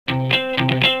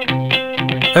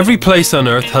Every place on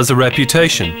earth has a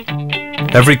reputation.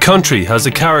 Every country has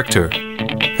a character.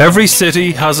 Every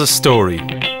city has a story.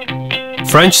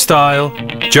 French style,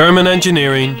 German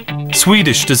engineering,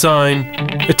 Swedish design,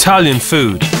 Italian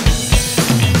food.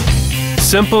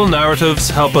 Simple narratives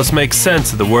help us make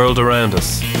sense of the world around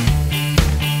us.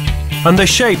 And they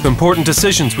shape important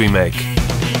decisions we make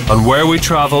on where we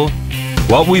travel,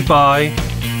 what we buy,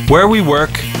 where we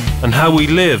work, and how we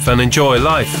live and enjoy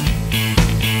life.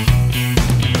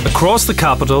 Across the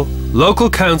capital, local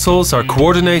councils are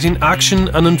coordinating action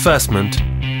and investment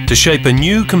to shape a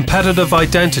new competitive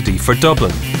identity for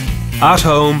Dublin, at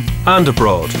home and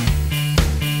abroad.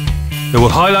 It will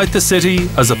highlight the city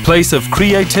as a place of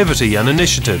creativity and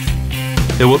initiative.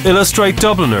 It will illustrate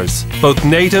Dubliners, both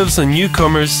natives and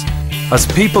newcomers, as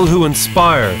people who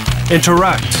inspire,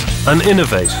 interact and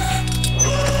innovate.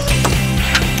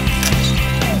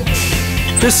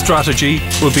 This strategy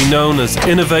will be known as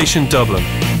Innovation Dublin.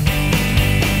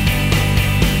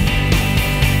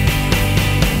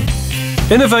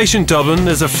 Innovation Dublin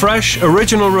is a fresh,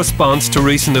 original response to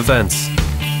recent events.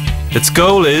 Its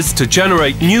goal is to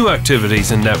generate new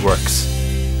activities and networks,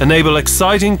 enable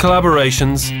exciting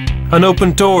collaborations, and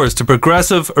open doors to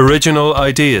progressive, original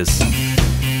ideas.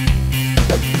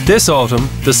 This autumn,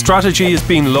 the strategy is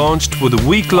being launched with a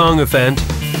week-long event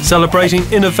celebrating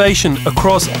innovation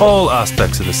across all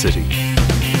aspects of the city.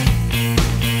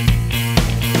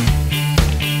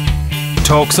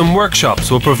 Talks and workshops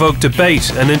will provoke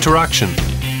debate and interaction.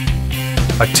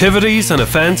 Activities and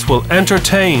events will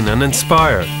entertain and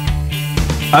inspire.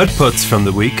 Outputs from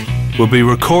the week will be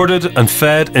recorded and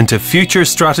fed into future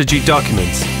strategy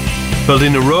documents,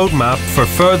 building a roadmap for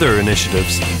further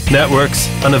initiatives, networks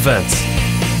and events.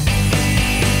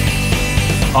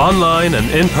 Online and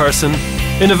in person,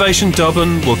 Innovation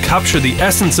Dublin will capture the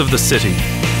essence of the city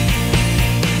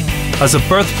as a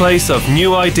birthplace of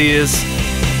new ideas,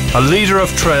 a leader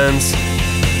of trends,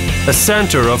 a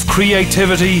centre of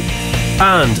creativity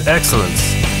and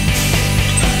excellence.